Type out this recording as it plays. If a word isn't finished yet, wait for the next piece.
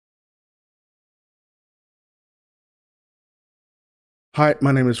Hi,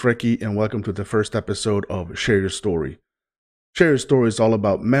 my name is Recky, and welcome to the first episode of Share Your Story. Share Your Story is all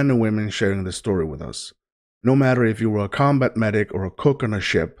about men and women sharing the story with us. No matter if you were a combat medic or a cook on a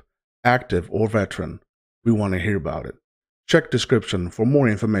ship, active or veteran, we want to hear about it. Check description for more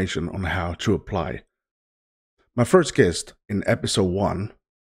information on how to apply. My first guest in episode 1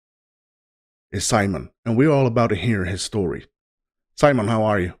 is Simon, and we're all about to hear his story. Simon, how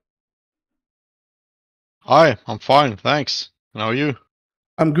are you? Hi, I'm fine, thanks. And how are you?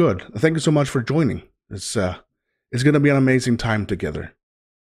 I'm good. Thank you so much for joining. It's going to be an amazing time together.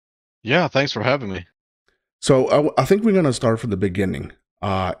 Yeah, thanks for having me. So I think we're going to start from the beginning.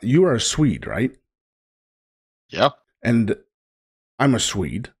 You are a Swede, right? Yeah. And I'm a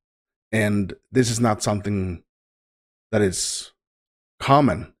Swede. And this is not something that is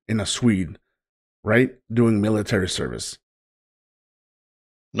common in a Swede, right? Doing military service.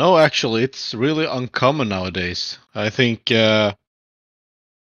 No, actually, it's really uncommon nowadays. I think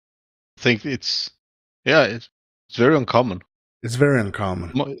it's very uncommon. It's very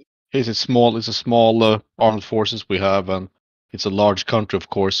uncommon. It's a small armed forces we have, and it's a large country, of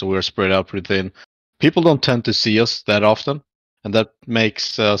course, so we're spread out pretty thin. People don't tend to see us that often, and that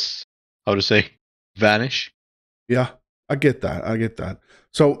makes us, how to say, vanish. Yeah, I get that.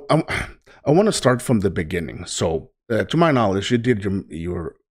 So I want to start from the beginning. So to my knowledge, you did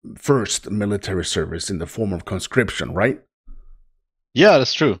your first military service in the form of conscription, right? Yeah,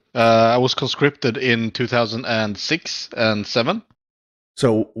 that's true. I was conscripted in 2006 and 7.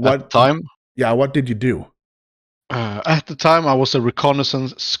 So At the time, what did you do? at the time, I was a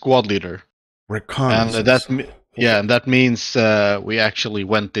reconnaissance squad leader, and Reconnaissance. and that means we actually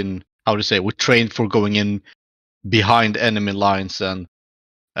went in. How to say? We trained for going in behind enemy lines and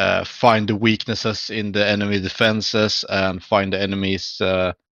find the weaknesses in the enemy defenses and find the enemy's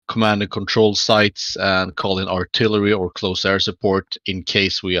command and control sites and call in artillery or close air support in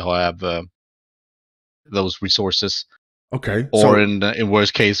case we have those resources. Okay. Or in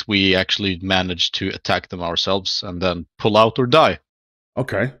worst case, we actually manage to attack them ourselves and then pull out or die.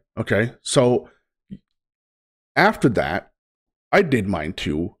 Okay. So after that, I did mine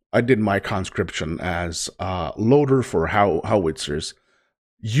too. I did my conscription as a loader for howitzers.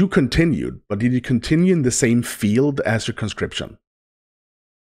 You continued, but did you continue in the same field as your conscription?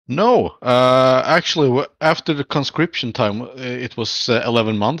 No, actually, after the conscription time, it was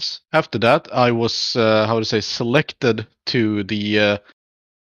 11 months. After that, I was, selected to the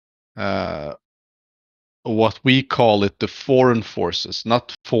what we call it, the foreign forces,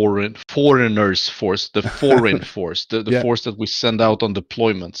 not foreigners force, the foreign force, the Yeah. force that we send out on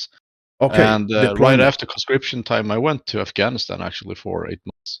deployments. Okay. And right deployment. after conscription time, I went to Afghanistan actually for 8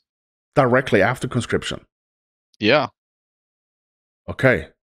 months. Directly after conscription. Yeah. Okay.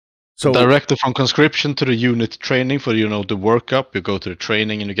 So directly from conscription to the unit training for the workup. You go to the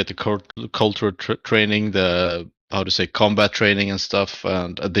training and you get the cultural training, the combat training and stuff,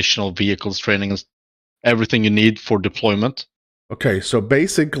 and additional vehicles training and everything you need for deployment. Okay, so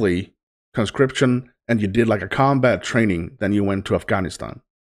basically conscription, and you did like a combat training, then you went to Afghanistan.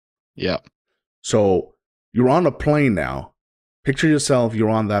 Yeah. So you're on a plane now. Picture yourself, you're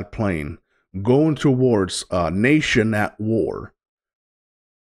on that plane going towards a nation at war.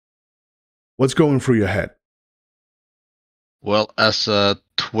 What's going through your head? Well, as a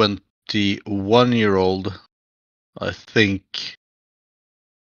 21-year-old, I think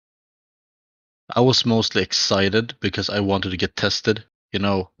I was mostly excited because I wanted to get tested. You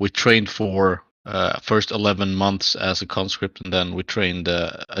know, we trained for first 11 months as a conscript, and then we trained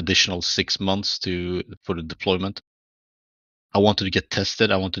additional 6 months for the deployment. I wanted to get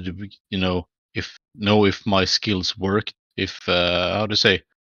tested. I wanted to, know if my skills worked. If how to say?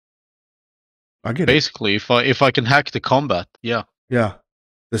 I get Basically, if I can hack the combat, yeah. Yeah,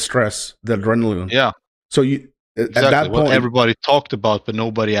 the stress, the adrenaline. Yeah. So you Exactly. at that point, what everybody talked about, but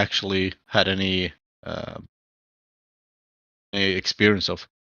nobody actually had any experience of.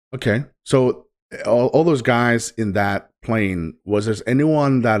 Okay, so all those guys in that plane, was there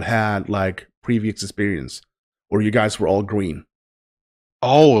anyone that had like previous experience, or you guys were all green?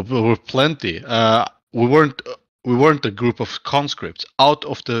 Oh, there were plenty. We weren't a group of conscripts. Out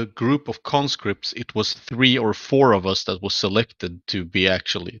of the group of conscripts, it was 3 or 4 of us that was selected to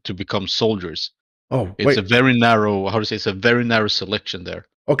become soldiers. Oh, it's a very narrow. How to say? It's a very narrow selection there.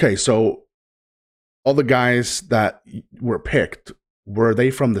 Okay, so all the guys that were picked, were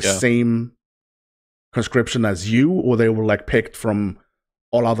they from the same conscription as you, or they were like picked from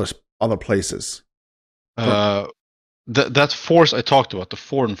all other places? That force I talked about, the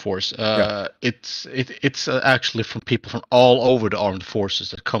foreign force, it's actually from people from all over the armed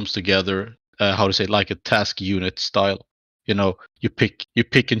forces that comes together. How to say, like a task unit style. you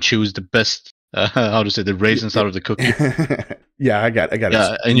pick and choose the best. How to say, the raisins out of the cookie. Yeah, I got it.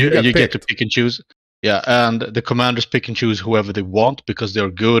 Yeah, and you got get to pick and choose. Yeah, and the commanders pick and choose whoever they want because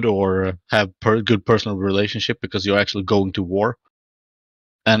they're good or have good personal relationship because you're actually going to war.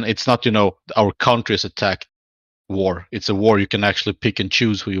 And it's not, our country is attacked war. It's a war you can actually pick and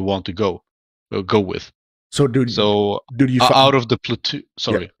choose who you want to go with. So, dude, you out of the platoon?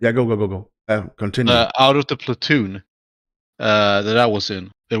 Sorry. Yeah, go. Continue. Out of the platoon that I was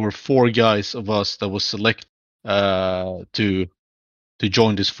in, there were 4 guys of us that was selected to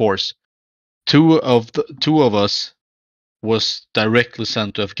join this force. Two of us was directly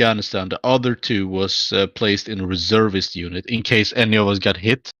sent to Afghanistan. The other 2 was placed in a reservist unit in case any of us got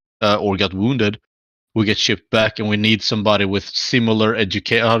hit or got wounded. We get shipped back, and we need somebody with similar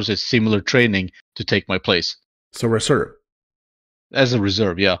similar training to take my place. So reserve. As a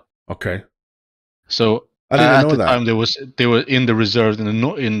reserve, yeah. Okay. So I didn't know that. Time they were in the reserve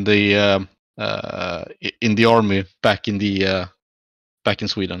in the army back in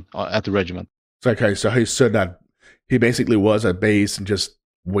Sweden at the regiment. Okay, so he said that he basically was at base and just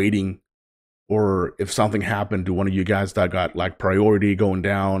waiting, or if something happened to one of you guys that got like priority going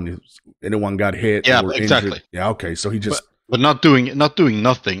down, if anyone got hit, yeah, or exactly. Injured. Yeah, okay, so he just but not doing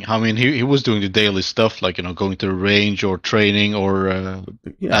nothing. I mean, he was doing the daily stuff like going to the range or training or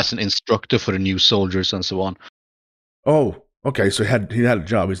as an instructor for the new soldiers and so on. Oh, okay, so he had a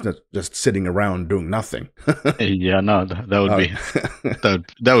job. He's not just sitting around doing nothing. Yeah, no, that would be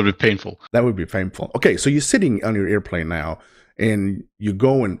that would be painful. That would be painful. Okay, so you're sitting on your airplane now, and you're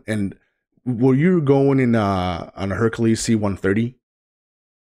going. And were you going in on a Hercules C-130?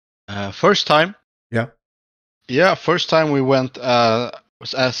 First time. Yeah. Yeah, first time we went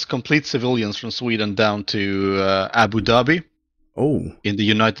as complete civilians from Sweden down to Abu Dhabi. Oh. In the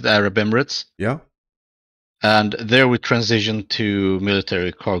United Arab Emirates. Yeah. And there we transitioned to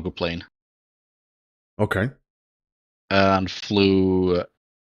military cargo plane. Okay. And flew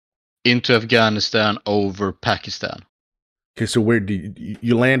into Afghanistan over Pakistan. Okay, so where did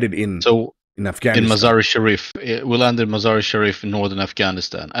you landed in? So in Afghanistan. In Mazar-e-Sharif. We landed in Mazar-e-Sharif in northern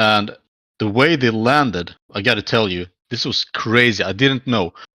Afghanistan. And the way they landed, I got to tell you, this was crazy. I didn't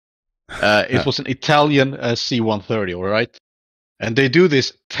know. It was an Italian C-130, all right? And they do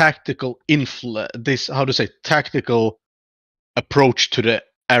this tactical tactical approach to the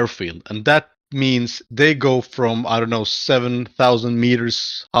airfield. And that means they go from, 7,000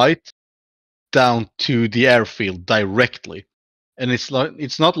 meters height down to the airfield directly. And it's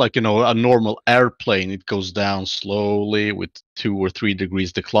not like, a normal airplane. It goes down slowly with 2 or 3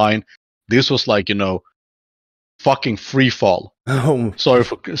 degrees decline. This was like, fucking free fall. Oh, sorry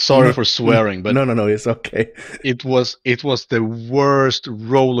for swearing, but no, it's okay. It was the worst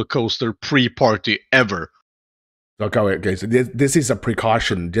roller coaster pre-party ever. Okay, so this is a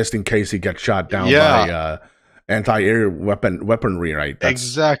precaution just in case he gets shot down by anti-air weaponry, right?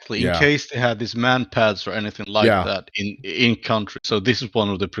 Exactly, in case they had these man pads or anything like that in country. So this is one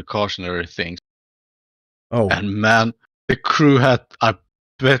of the precautionary things. Oh, and man, the crew had I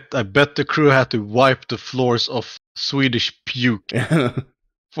bet the crew had to wipe the floors of Swedish puke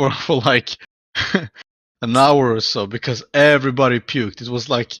for like an hour or so because everybody puked. It was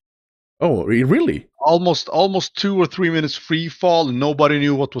like, oh, really? Almost 2 or 3 minutes free fall, and nobody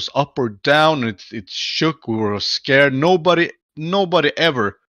knew what was up or down. It shook. We were scared. Nobody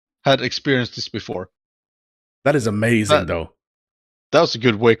ever had experienced this before. That is amazing, though. That was a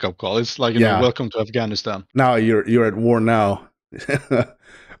good wake up call. It's like welcome to Afghanistan. Now you're at war now.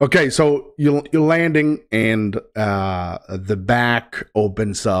 Okay, so you're landing, and the back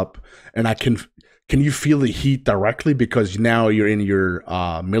opens up, and can you feel the heat directly because now you're in your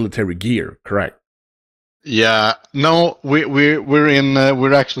military gear, correct? Yeah, no,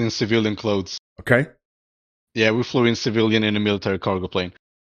 we're actually in civilian clothes. Okay. Yeah, we flew in civilian in a military cargo plane.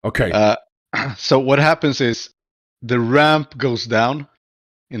 Okay. So what happens is the ramp goes down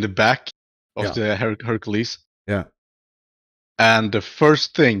in the back of the Hercules. Yeah. And the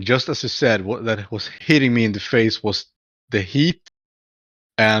first thing, just as you said, that was hitting me in the face was the heat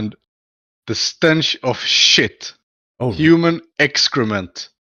and the stench of shit. Oh, human excrement.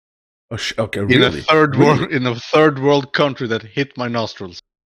 Oh, okay, really? In a third world country that hit my nostrils.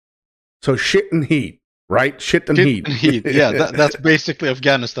 So shit and heat, right? Shit and heat. Yeah, that's basically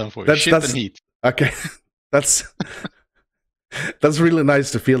Afghanistan for you. Shit and heat. Okay, that's really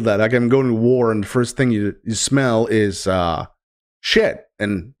nice to feel that. Like I'm going to war, and the first thing you smell is shit,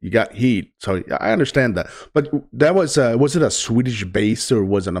 and you got heat. So I understand that. But that was it a Swedish base or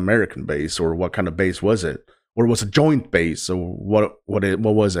was it an American base, or what kind of base was it? Or was it a joint base, or what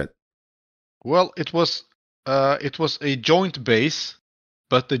was it? Well, it was It was a joint base,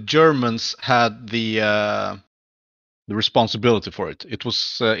 but the Germans had the responsibility for it. It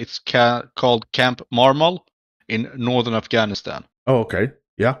was called Camp Marmal in northern Afghanistan. Oh, okay.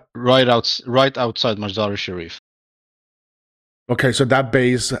 Yeah. Right outside Mazar-e-Sharif. Okay, so that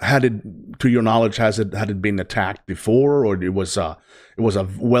base had it, to your knowledge, had it been attacked before, or it was a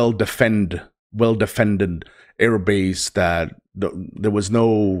well defended air base that there was no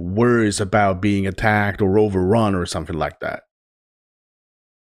worries about being attacked or overrun or something like that.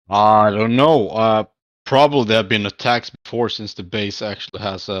 I don't know. Probably there have been attacks before, since the base actually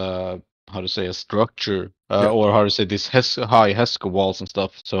has a structure, or how to say this high Hesco walls and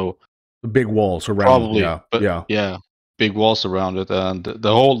stuff. So The big walls around. probably, Yeah, but yeah. Big walls around it, and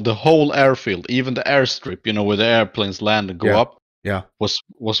the whole airfield, even the airstrip, where the airplanes land and go up,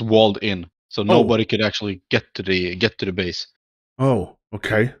 was walled in, so nobody could actually get to the base. Oh,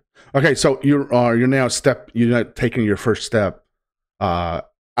 okay. Okay, so you're now taking your first step out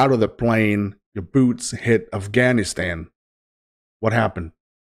of the plane. Your boots hit Afghanistan. What happened?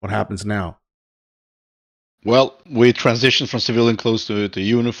 What happens now? Well, we transitioned from civilian clothes to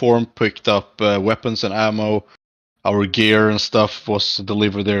uniform, picked up weapons and ammo. Our gear and stuff was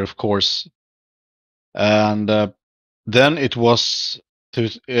delivered there, of course. And then it was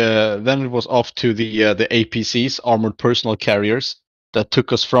off to the APCs, armored personnel carriers, that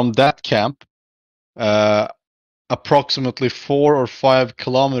took us from that camp approximately 4 or 5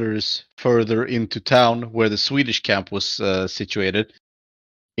 kilometers further into town, where the Swedish camp was situated,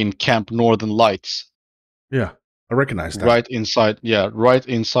 in Camp Northern Lights. Yeah, I recognize that. Right inside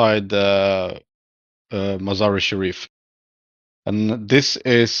Mazar-e-Sharif. And this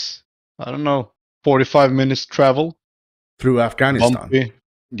is, I don't know, 45 minutes travel. Through Afghanistan.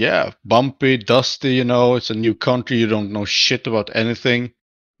 Bumpy, dusty, it's a new country, you don't know shit about anything.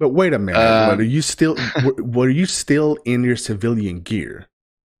 But wait a minute, were you still in your civilian gear?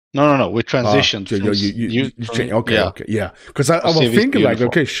 No, we transitioned. Okay, yeah. Because I was thinking, like,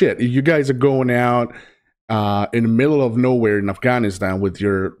 okay, shit, you guys are going out in the middle of nowhere in Afghanistan with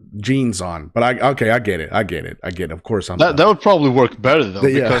your jeans on. But I get it. Of course, that would probably work better though,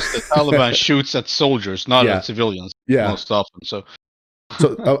 because the Taliban shoots at soldiers, not at civilians, most often. So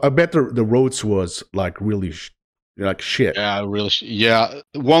I bet the roads was like really like shit. Yeah, really.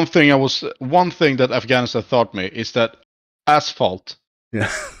 One thing that Afghanistan taught me is that asphalt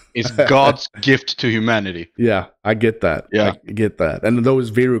is God's gift to humanity. Yeah, I get that. Yeah. I get that. And those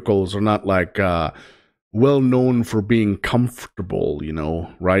vehicles are not like well known for being comfortable,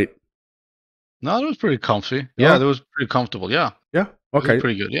 right? No, it was pretty comfy. Yeah, it was pretty comfortable. Yeah. Yeah. Okay.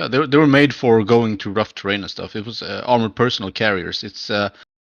 Pretty good. Yeah, they were made for going to rough terrain and stuff. It was armored personnel carriers. It's those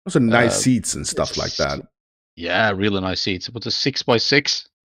are nice seats and stuff like that. Yeah, really nice seats. It was a 6x6.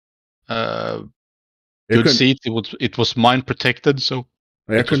 Good seat. It was mine protected, so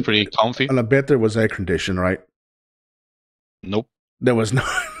it was pretty comfy. And I bet there was air conditioning, right? Nope. There was no.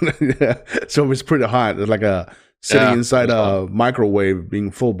 So it was pretty hot. It's like sitting inside a microwave being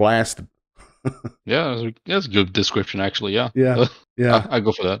full blasted. Yeah, that's a good description, actually. Yeah. Yeah. I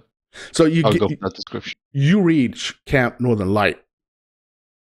go for that. So I'll go for that description. You reach Camp Northern Light,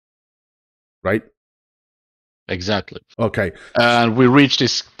 right? Exactly. Okay. And we reach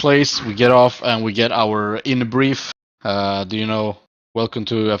this place, we get off, and we get our in brief. Welcome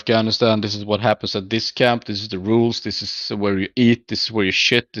to Afghanistan. This is what happens at this camp. This is the rules. This is where you eat. This is where you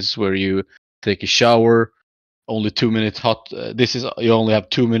shit. This is where you take a shower. Only 2 minutes hot. You only have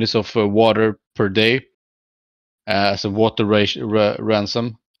 2 minutes of water per day as a water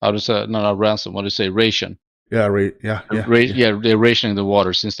ransom. How does not ransom? What do you say? Ration. Yeah, they're rationing the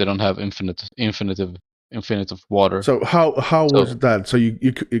water since they don't have infinite of water. So how was that? So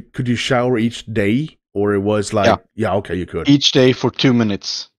you could you shower each day, or it was like okay, you could each day for 2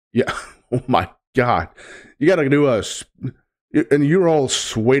 minutes. Yeah. Oh my God, you got to do and you're all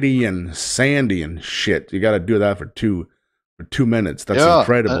sweaty and sandy and shit. You got to do that for two minutes. That's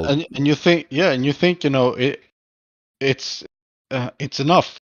incredible. And you think it's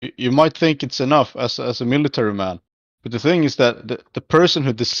enough. You might think it's enough as a military man. But the thing is that the person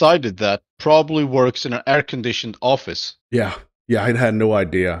who decided that probably works in an air-conditioned office. Yeah, I had no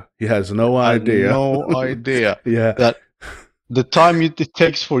idea. He has no idea. No idea. Yeah. That the time it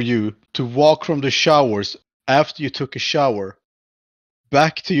takes for you to walk from the showers after you took a shower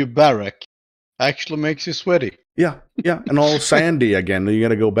back to your barrack actually makes you sweaty. Yeah, and all sandy again. You got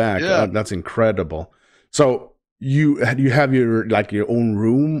to go back. Yeah. That's incredible. So you have your own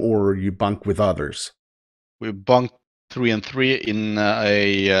room, or you bunk with others? We bunked 3 and 3 in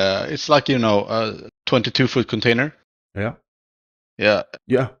it's like a 22-foot container. Yeah. Yeah.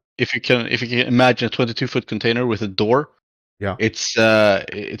 if you can imagine a 22-foot container with a door, Yeah.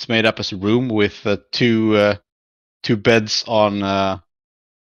 it's made up as a room with two beds on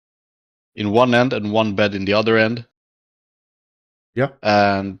in one end and one bed in the other end. Yeah.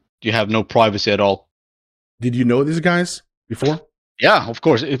 And you have no privacy at all. Did you know these guys before? Yeah, of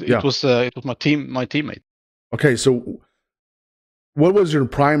course. It Yeah. was my teammate. Okay, so what was your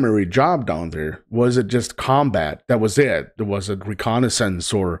primary job down there? Was it just combat? That was it. Was it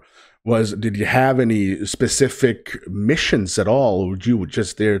reconnaissance, or did you have any specific missions at all, or were you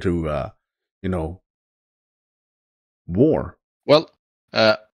just there to, war? Well,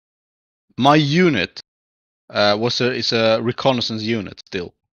 my unit is a reconnaissance unit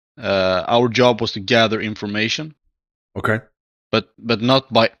still. Our job was to gather information. Okay. But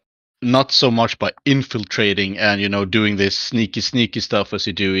not so much by infiltrating and doing this sneaky stuff as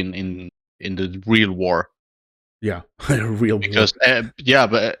you do in the real war. Yeah, real because war.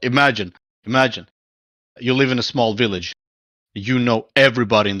 but imagine you live in a small village, you know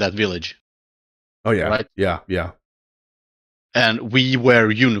everybody in that village. Oh yeah, right? Yeah. And we wear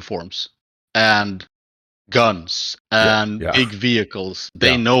uniforms and guns and big vehicles.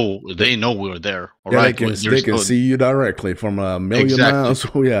 They know we're there. All right, they can see you directly from a million miles.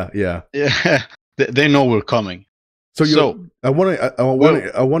 Yeah. They know we're coming. So I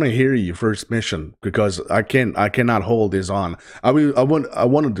want to hear your first mission, because I cannot hold this on. I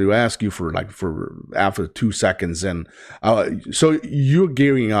wanted to ask you for after 2 seconds, and so you're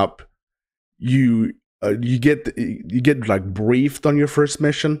gearing up. You get like briefed on your first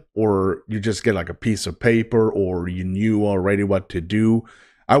mission, or you just get like a piece of paper, or you knew already what to do.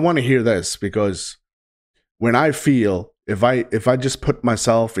 I want to hear this, because when I feel, if I just put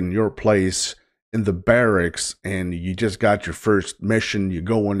myself in your place in the barracks, and you just got your first mission, you're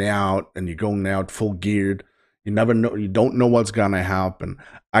going out full geared, you don't know what's gonna happen.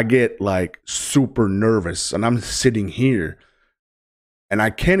 I get like super nervous, and I'm sitting here and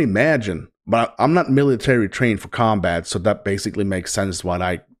I can't imagine. But I'm not military trained for combat, so that basically makes sense. What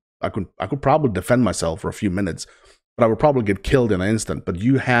I could probably defend myself for a few minutes, but I would probably get killed in an instant. But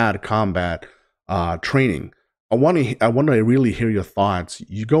you had combat training. I want to really hear your thoughts.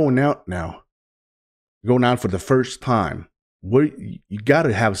 You going out now? You're going out for the first time. You got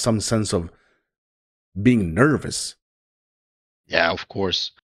to have some sense of being nervous. Yeah, of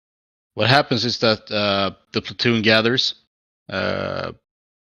course. What happens is that the platoon gathers.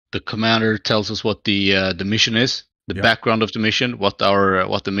 The commander tells us what the mission is, the background of the mission, what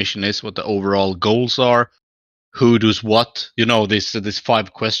the mission is, what the overall goals are, who does what. This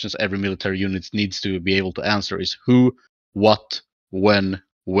 5 questions every military unit needs to be able to answer is who, what, when,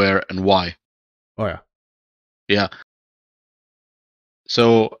 where, and why. Oh yeah. Yeah.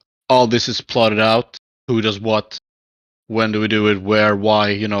 So all this is plotted out. Who does what? When do we do it? Where?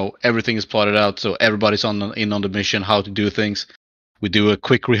 Why? Everything is plotted out. So everybody's in on the mission. How to do things. We do a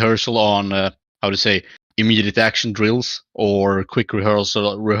quick rehearsal on immediate action drills, or quick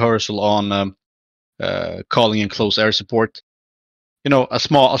rehearsal on calling in close air support. A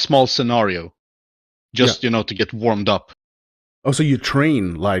small scenario, just to get warmed up. Oh, so you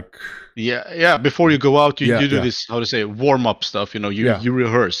train like? Yeah. Before you go out, you do this warm up stuff. You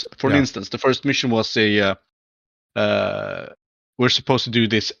rehearse. For instance, the first mission was we're supposed to do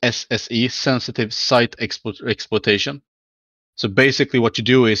this SSE, sensitive site exploitation. So basically, what you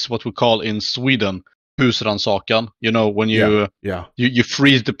do is what we call in Sweden husrannsakan. When you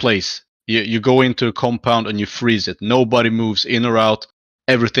freeze the place. You go into a compound and you freeze it. Nobody moves in or out.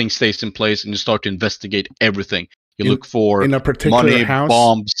 Everything stays in place, and you start to investigate everything. You look for in a particular money, house?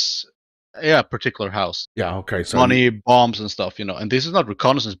 bombs. Yeah, particular house. Yeah, okay. So money, bombs, and stuff. And this is not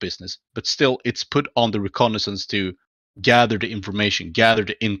reconnaissance business, but still, it's put on the reconnaissance to gather the information, gather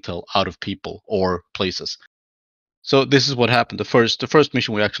the intel out of people or places. So this is what happened. The first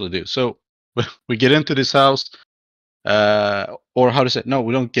mission we actually do. So we get into this house, or how to say? No,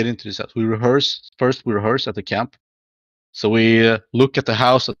 we don't get into this house. We rehearse first. We rehearse at the camp. So we look at the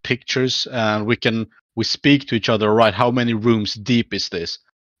house, at pictures, and we speak to each other. Right? How many rooms deep is this?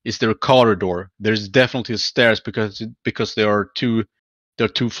 Is there a corridor? There's definitely stairs because there are two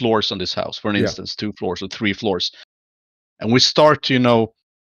floors on this house. For instance, 2 floors or 3 floors, and we start to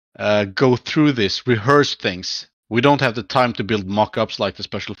go through this, rehearse things. We don't have the time to build mock-ups like the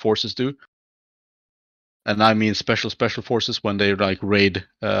special forces do. And I mean special forces, when they raided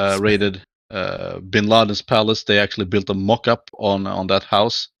Bin Laden's palace, they actually built a mock-up on that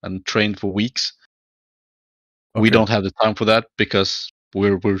house and trained for weeks. Okay. We don't have the time for that because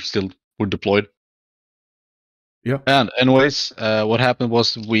we're deployed. Yeah. And anyways, what happened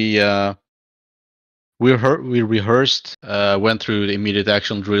was we we rehearsed, went through the immediate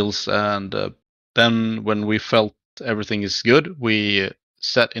action drills, and then when we felt everything is good, we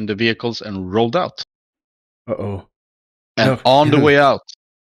sat in the vehicles and rolled out. Uh-oh. And Oh, on the yeah. way out,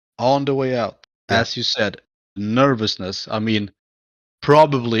 yeah. As you said, nervousness. I mean,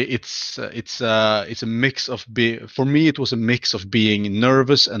 probably it's a mix of for me it was a mix of being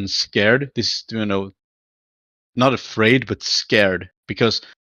nervous and scared. This, not afraid but scared, because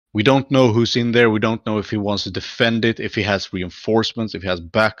we don't know who's in there. We don't know if he wants to defend it, if he has reinforcements, if he has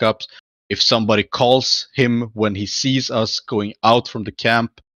backups, if somebody calls him when he sees us going out from the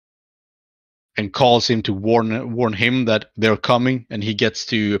camp and calls him to warn him that they're coming, and he gets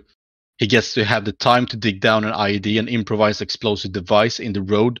to have the time to dig down an IED and improvise explosive device in the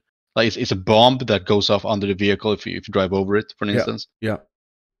road. Like it's a bomb that goes off under the vehicle if you drive over it, for instance. Yeah.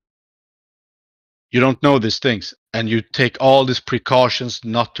 You don't know these things, and you take all these precautions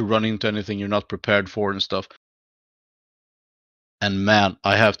not to run into anything you're not prepared for and stuff. And man,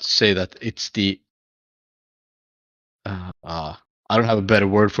 I have to say that it's the I don't have a better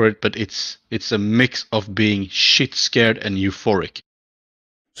word for it, but it's a mix of being shit scared and euphoric.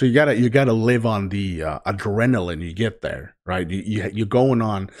 So you gotta live on the adrenaline you get there, right? You're going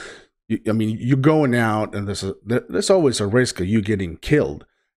on. You're going out, and there's always a risk of you getting killed,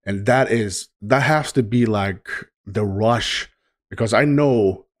 and that has to be like the rush, because I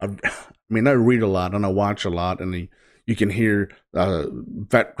know. I read a lot and I watch a lot, and you can hear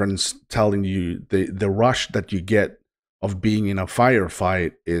veterans telling you the rush that you get of being in a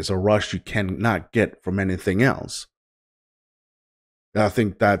firefight is a rush you cannot get from anything else. I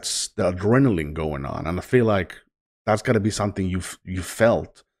think that's the adrenaline going on, and I feel like that's got to be something you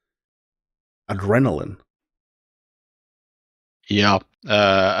felt. Adrenaline. Yeah,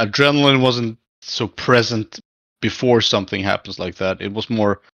 adrenaline wasn't so present before something happens like that. It was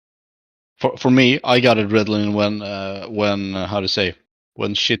more for me. I got adrenaline when how to say,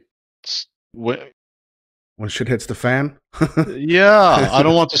 when shit when shit hits the fan. Yeah, I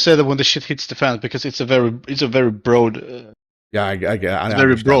don't want to say that when the shit hits the fan, because it's a very broad. Yeah, I it's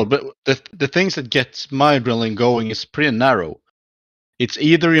very broad, but the things that gets my adrenaline going is pretty narrow. It's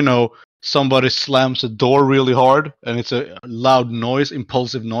either somebody slams a door really hard and it's a loud noise,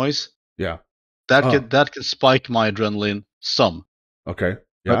 impulsive noise. Yeah, that can spike my adrenaline some. Okay.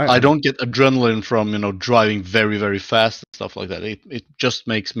 Yeah, But I don't get adrenaline from driving very very fast and stuff like that. It just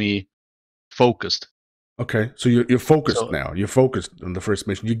makes me focused. Okay, so you're focused now. You're focused on the first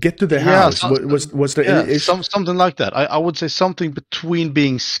mission. You get to the house. What's the issue? Something like that. I would say something between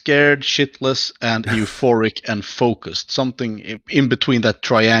being scared, shitless, and euphoric and focused. Something in between that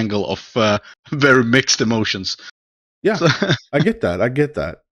triangle of very mixed emotions. Yeah, I get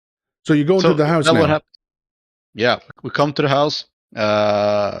that. So you go into the house now. What happened? Yeah, we come to the house.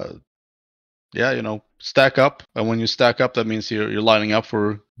 Stack up, and when you stack up, that means you're lining up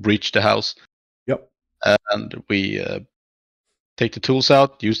for breach the house. Yep. And we take the tools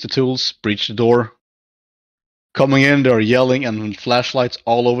out, use the tools, breach the door. Coming in, they're yelling and flashlights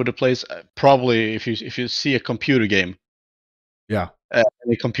all over the place. Probably, if you see a computer game, yeah,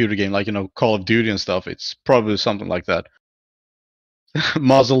 any computer game like Call of Duty and stuff, it's probably something like that.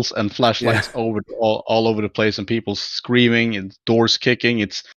 Muzzles and flashlights all over the place, and people screaming, and doors kicking.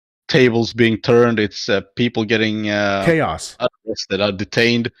 It's tables being turned. It's people getting chaos, arrested,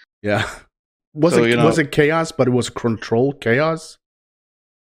 detained. Yeah. Was it chaos, but it was controlled chaos?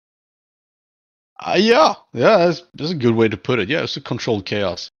 Yeah, that's a good way to put it. Yeah, it's a controlled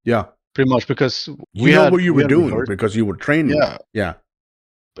chaos. Yeah, pretty much, because you know what you were doing because you were training. Yeah,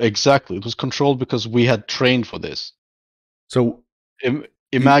 exactly. It was controlled because we had trained for this. So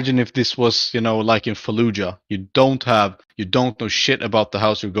imagine if this was, like in Fallujah, you don't know shit about the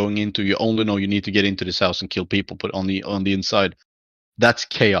house you're going into. You only know you need to get into this house and kill people, put on the inside. That's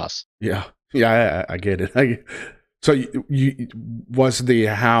chaos. Yeah, I get it. So you was the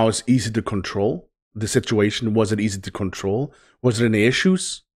house easy to control? The situation, was it easy to control? Was there any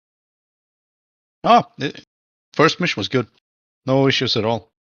issues? First mission was good. No issues at all.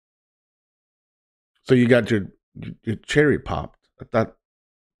 So you got your cherry popped at that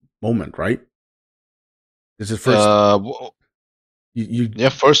moment, right? This is first.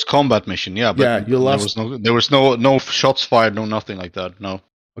 First combat mission. Yeah, but you lost. There was no shots fired, no nothing like that. No.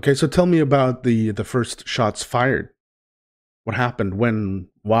 Okay, so tell me about the first shots fired. What happened? When?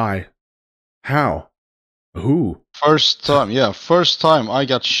 Why? How? Who? First time I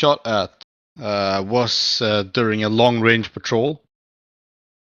got shot at was during a long-range patrol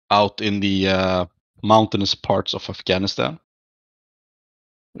out in the mountainous parts of Afghanistan.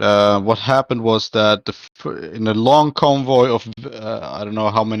 What happened was that in a long convoy of I don't know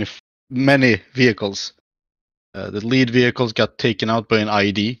how many many vehicles. The lead vehicles got taken out by an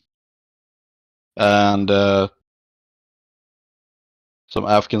IED, and some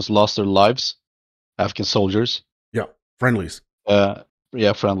Afghans lost their lives. Afghan soldiers. Yeah, friendlies.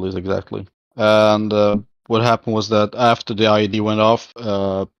 Yeah, friendlies, exactly. And what happened was that after the IED went off,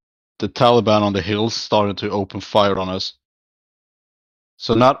 the Taliban on the hills started to open fire on us.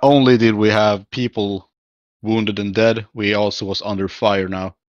 So not only did we have people wounded and dead, we also was under fire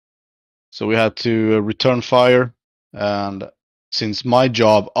now. So we had to return fire, and since my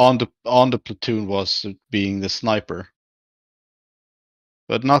job on the platoon was being the sniper,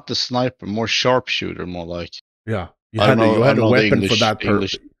 but not the sniper, more sharpshooter, more like. Yeah, I don't know. You I had don't a know the weapon for that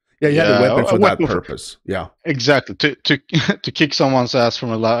English. purpose. Yeah, you had a weapon for that weapon purpose. Yeah, exactly. To to kick someone's ass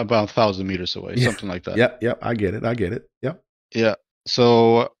from about 1,000 meters away, yeah. something like that. Yeah. I get it. Yeah. Yeah.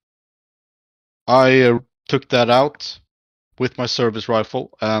 So I took that out with my service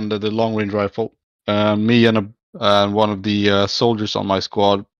rifle and the long range rifle. Me and one of the soldiers on my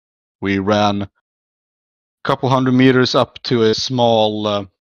squad, we ran a couple hundred meters up to a small,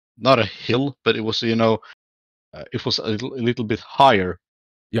 not a hill, but it was it was a little bit higher.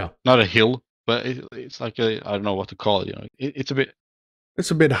 Yeah. Not a hill, but it's like I don't know what to call it. It's a bit.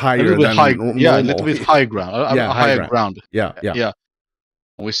 It's a bit higher A little bit than high, normal. yeah, a little bit high ground. Yeah, A higher ground. Yeah. Yeah.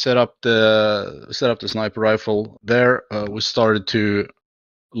 We set up the sniper rifle there. We started to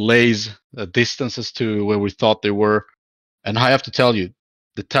laze distances to where we thought they were, and I have to tell you,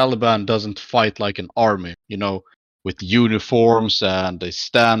 the Taliban doesn't fight like an army, with uniforms, and they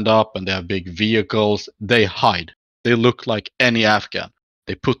stand up and they have big vehicles. They hide. They look like any Afghan.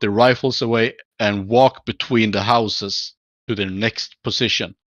 They put their rifles away and walk between the houses to their next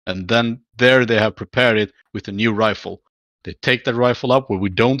position. And then there they have prepared it with a new rifle. They take that rifle up where we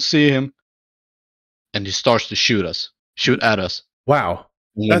don't see him, and he starts to shoot at us. Wow.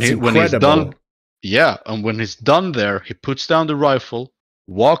 When he's done, yeah, and when he's done there, he puts down the rifle,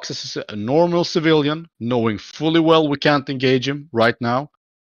 walks as a normal civilian, knowing fully well we can't engage him right now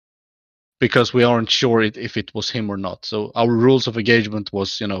because we aren't sure if it was him or not. So our rules of engagement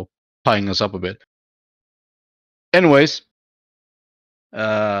was, tying us up a bit. Anyways,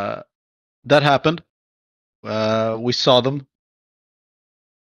 that happened. We saw them.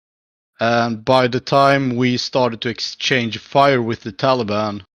 And by the time we started to exchange fire with the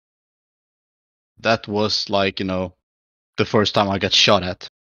Taliban, that was like, the first time I got shot at.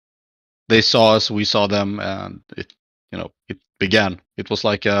 They saw us, we saw them, and it began. It was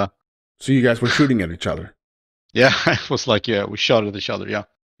like a... So you guys were shooting at each other? Yeah, it was like, we shot at each other, yeah.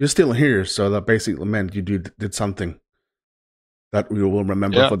 You're still here, so that basically meant you did something that you will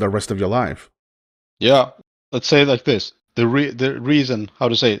remember for the rest of your life. Yeah, let's say it like this. The reason, how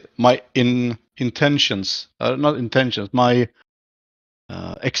to say it, my intentions, not intentions, my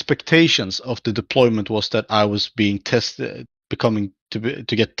expectations of the deployment was that I was being tested, to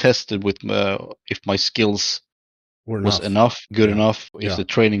get tested with if my skills was good enough, if the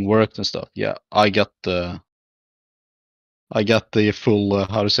training worked and stuff. Yeah, I got the full,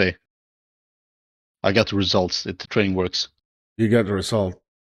 how to say, I got the results. The training works. You got the result.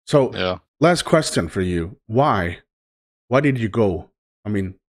 So, yeah. Last question for you. Why? Why did you go? I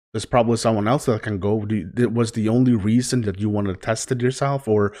mean, there's probably someone else that can go. Was the only reason that you wanted to test it yourself,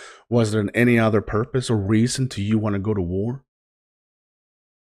 or was there any other purpose or reason to you want to go to war?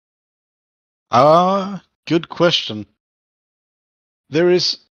 Good question. There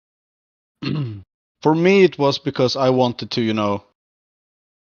is, for me, it was because I wanted to,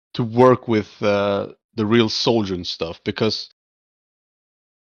 to work with the real soldier and stuff. Because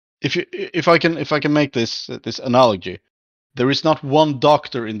if I can make this analogy, there is not one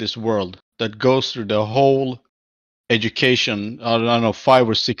doctor in this world that goes through the whole education, I don't know, 5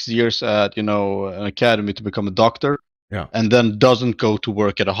 or 6 years at, an academy to become a doctor, and then doesn't go to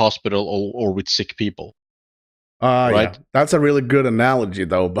work at a hospital or with sick people. Right? Yeah. That's a really good analogy,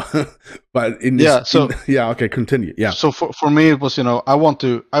 though. But okay, continue. Yeah. So for me, it was, I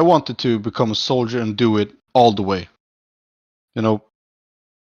wanted to become a soldier and do it all the way.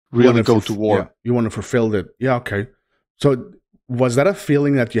 Really go to war. Yeah, you want to fulfill it. Yeah, okay. So was that a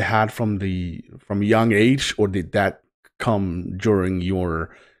feeling that you had from young age, or did that come during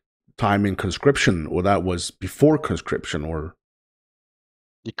your time in conscription, or that was before conscription, or?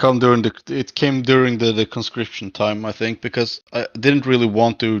 It came during the conscription time, I think, because I didn't really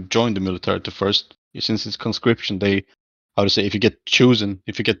want to join the military at first. Since it's conscription, they, how to say, if you get chosen,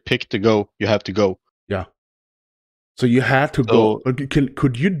 if you get picked to go, you have to go. Yeah. So you had to go.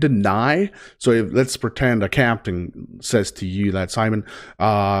 Could you deny? So let's pretend a captain says to you that, Simon,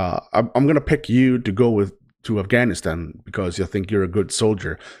 I'm going to pick you to go to Afghanistan because you think you're a good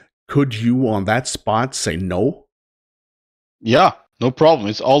soldier. could you on that spot say no? Yeah, no problem.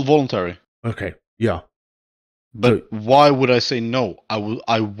 It's all voluntary. Okay, yeah. But why would I say no?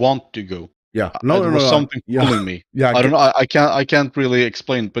 I want to go. Yeah, It was something pulling me. Yeah, I don't know. I can't really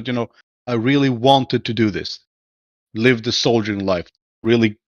explain, but I really wanted to do this, live the soldiering life,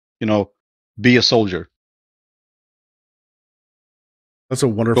 really, be a soldier, that's a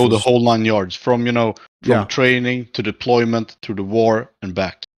wonderful. go the whole 9 yards from Yeah. training to deployment to the war and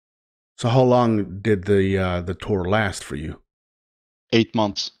back. So how long did the tour last for you? 8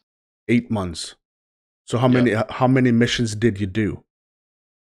 months. 8 months. So how many missions did you do?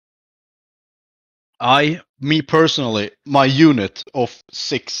 Me personally, my unit of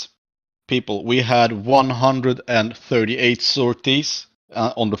 6 people, we had 138 sorties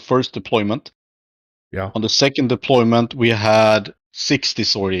on the first deployment. Yeah. On the second deployment, we had 60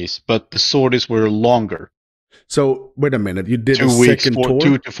 sorties, but the sorties were longer. So wait a minute, you did 2 a weeks, second tour?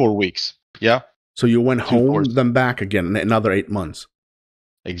 2 to 4 weeks. Yeah. So you went 2 home, tours. then back again, another 8 months.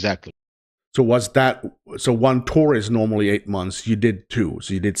 Exactly. So so one tour is normally 8 months. You did 2,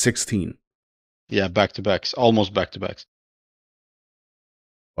 so you did 16. Yeah, back to backs, almost back to backs.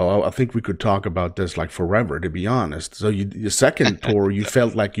 Well, I think we could talk about this like forever, to be honest. So your second tour, you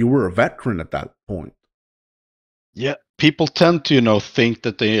felt like you were a veteran at that point. Yeah, people tend to think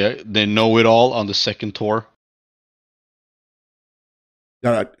that they know it all on the second tour.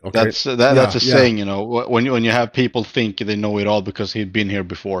 Okay. That's a saying, when you have people think they know it all because he'd been here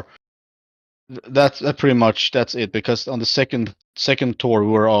before. That's pretty much that's it. Because on the second tour,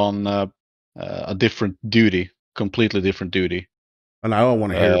 we were on a different duty, completely different duty. And I don't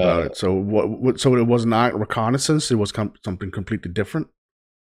want to hear about it. So what? So it was not reconnaissance. It was something completely different.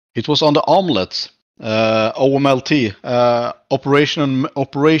 It was on the omelets, OMLT,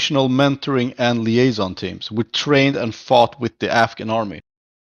 operational mentoring and liaison teams. We trained and fought with the Afghan army.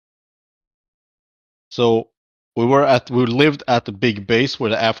 So we lived at the big base where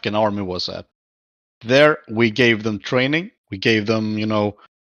the Afghan army was at. There, we gave them training. We gave them,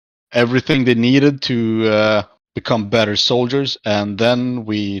 everything they needed to become better soldiers, and then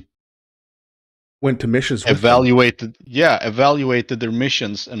we went to missions. Evaluated their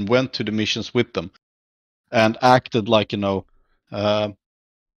missions and went to the missions with them, and acted like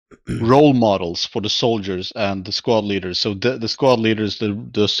role models for the soldiers and the squad leaders. So the squad leaders,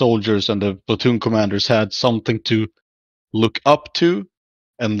 the soldiers, and the platoon commanders had something to look up to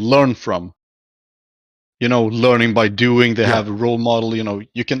and learn from. Learning by doing. They have a role model.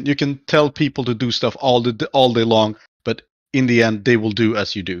 You can tell people to do stuff all day long, but in the end, they will do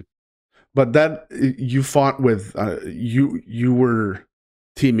as you do. But that you fought with, you were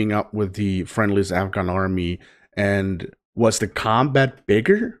teaming up with the friendliest Afghan army, and was the combat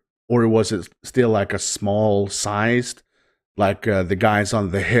bigger, or was it still like a small sized, like the guys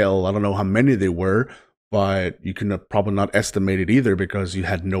on the hill? I don't know how many they were, but you can probably not estimate it either because you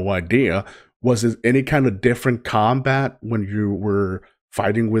had no idea. Was it any kind of different combat when you were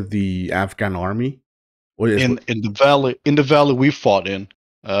fighting with the Afghan army? In the valley we fought in,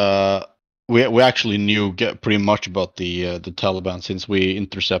 we actually knew pretty much about the Taliban, since we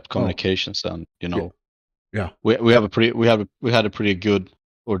intercept communications and we had a pretty good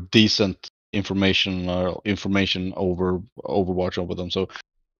or decent information overwatch over them. So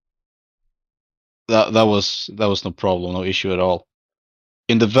that was no problem, no issue at all.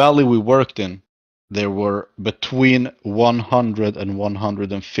 In the valley we worked in, there were between 100 and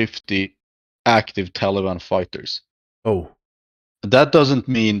 150 active Taliban fighters. Oh. That doesn't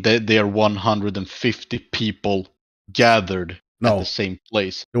mean that there are 150 people gathered at the same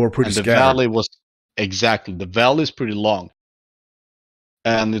place. They were pretty scattered. The valley was the valley is pretty long.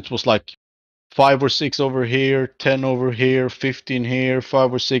 And it was like 5 or 6 over here, 10 over here, 15 here,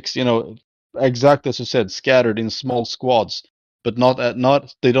 5 or 6, exactly as you said, scattered in small squads, but not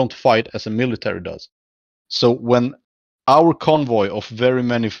they don't fight as a military does. So when our convoy of very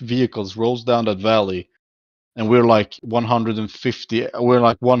many vehicles rolls down that valley, and we're like 150, we're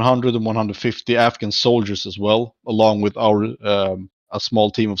like 100 and 150 Afghan soldiers as well, along with our a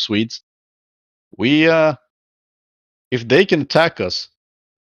small team of Swedes. We if they can attack us,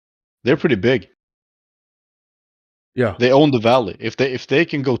 they're pretty big. Yeah, they own the valley. If they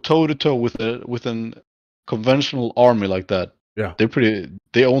can go toe to toe with an conventional army like that, yeah,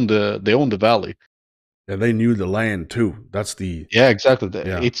 they own the valley. Yeah, they knew the land too. That's the exactly.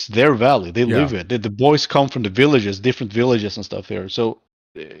 It's their valley. They live it. The boys come from the villages, different villages and stuff here. So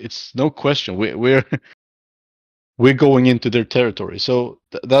it's no question. We're going into their territory. So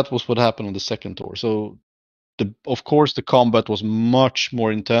that was what happened on the second tour. So of course the combat was much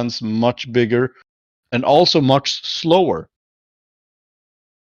more intense, much bigger, and also much slower.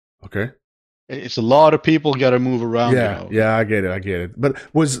 Okay. It's a lot of people got to move around, you Yeah, know. yeah, I get it. But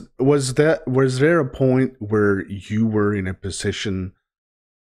was there a point where you were in a position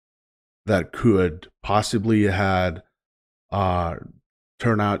that could possibly had uh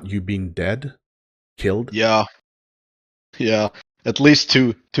turn out you being dead, killed? Yeah, yeah, at least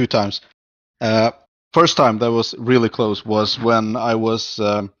two times. Uh, First time that was really close was when I was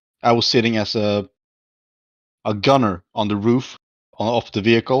sitting as a gunner on the roof of the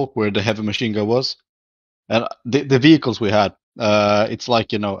vehicle where the heavy machine gun was, and the vehicles we had, it's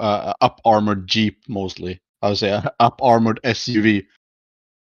like, you know, a up armored Jeep mostly. I would say a up armored SUV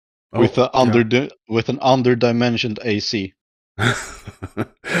with Oh, yeah. with an underdimensioned AC.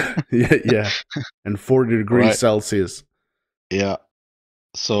 Yeah, yeah. And 40 All degrees right. Celsius. Yeah.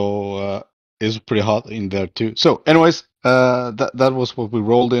 So it was pretty hot in there too. So, anyways, that was what we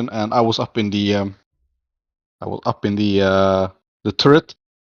rolled in, and I was up in the turret,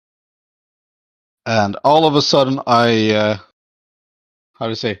 and all of a sudden how do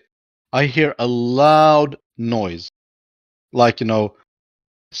you say, I hear a loud noise, like, you know,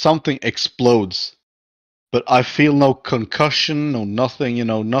 something explodes, but I feel no concussion, no nothing, you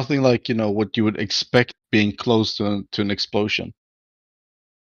know, nothing like, you know, what you would expect being close to an explosion.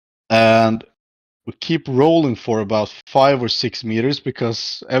 And we keep rolling for about 5 or 6 meters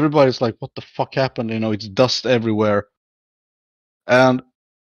because everybody's like, what the fuck happened? You know, it's dust everywhere. And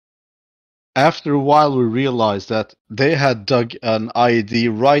after a while, we realized that they had dug an IED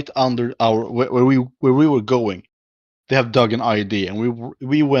right under where we were going. They have dug an IED, and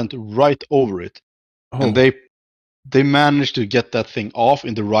we went right over it, and Oh, they managed to get that thing off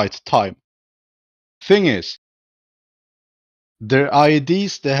in the right time. Thing is, their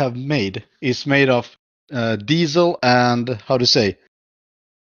IEDs they have made is made of diesel and how to say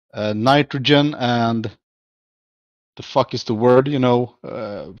nitrogen and the fuck is the word? You know,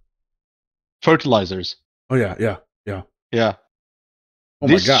 fertilizers. oh yeah, yeah, yeah. Yeah, Oh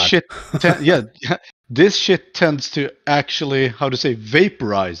my this God. shit. Yeah, this shit tends to actually how to say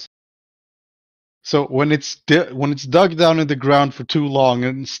vaporize. So when when it's dug down in the ground for too long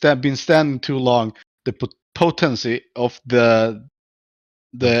and been standing too long, the potency of The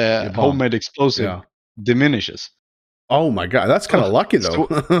the bomb. homemade explosive Yeah. diminishes. Oh my God. That's kind So, of lucky though.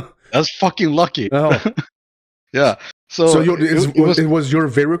 so that's fucking lucky. Oh. Yeah. So So it was it was your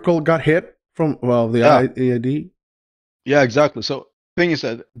vehicle got hit from the yeah. IED? Yeah, exactly. So thing is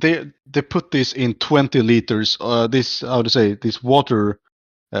that they put this in 20 liters. This how to say these water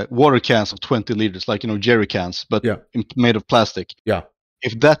cans of 20 liters, like, you know, jerry cans, but Yeah. made of plastic. Yeah.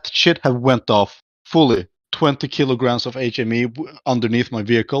 If that shit had went off fully, 20 kilograms of HME underneath my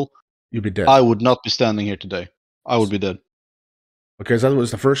vehicle, You'd be dead. I would not be standing here today. I would be dead. Okay, so that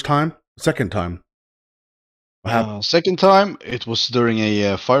was the first time? Second time? What happened? Second time, it was during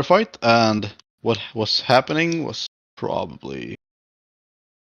a firefight, and what was happening was probably,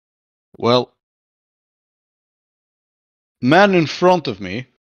 well, man in front of me,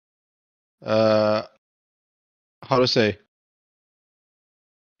 uh, how to say,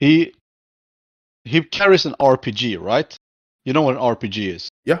 he he carries an RPG, right? You know what an RPG is?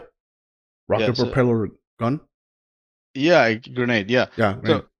 Yeah. Yeah, Rocket so propeller gun? yeah, a grenade, yeah. Yeah, right.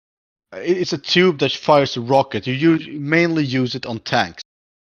 So it's a tube that fires a rocket. You mainly use it on tanks,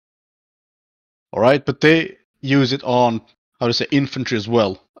 all right? But they use it on how to say infantry as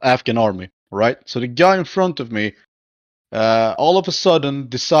well, Afghan army, all right? So the guy in front of me, all of a sudden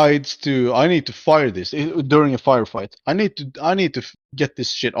decides I need to fire this during a firefight. I need to get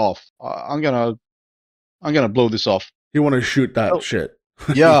this shit off. I'm gonna blow this off. You want to shoot that So shit.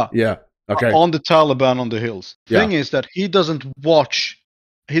 yeah, Yeah. Okay. on the Taliban on the hills. Yeah. Thing is that he doesn't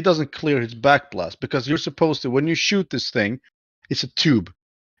clear his backblast because you're supposed to, when you shoot this thing, it's a tube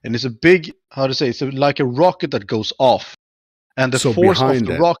and it's a big, how to say, like a rocket that goes off, and the So force of behind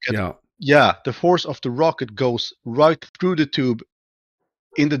the it. rocket, Yeah. yeah, the force of the rocket goes right through the tube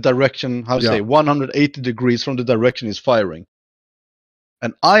in the direction, how to Yeah. say, 180 degrees from the direction he's firing.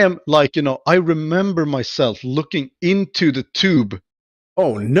 And I am like, you know, I remember myself looking into the tube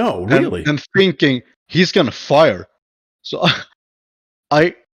Oh no, really? and thinking he's gonna fire. So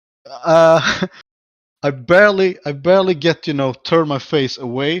I uh, I barely get, you know, turn my face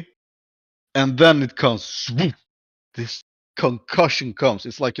away, and then it comes. Swoop, this concussion comes.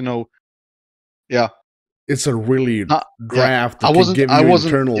 It's like, you know, yeah, It's a really not, yeah. draft that could give you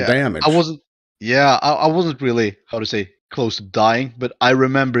internal Yeah, damage. I wasn't really, how to say, close to dying, but I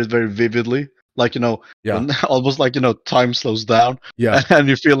remember it very vividly. Like, you know, Yeah. when almost like, you know, time slows down, Yeah. and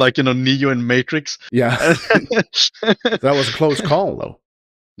you feel like, you know, Neo in Matrix. Yeah. That was a close call though.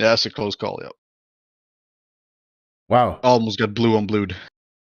 Yeah, it's a close call. Yeah, Wow. almost got blue on blued.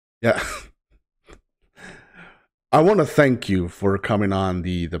 Yeah. I want to thank you for coming on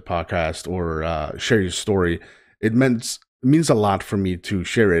the podcast or share your story. It means a lot for me to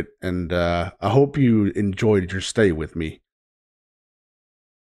share it, and I hope you enjoyed your stay with me.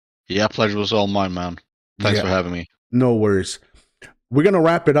 Yeah, pleasure was all mine, man. Thanks for Yeah, having me. no worries. We're gonna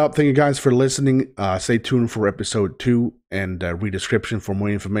wrap it up. Thank you guys for listening. Stay tuned for episode 2 and read description for more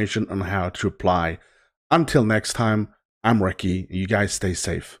information on how to apply. Until next time, I'm Recky. You guys stay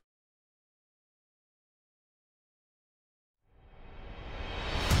safe.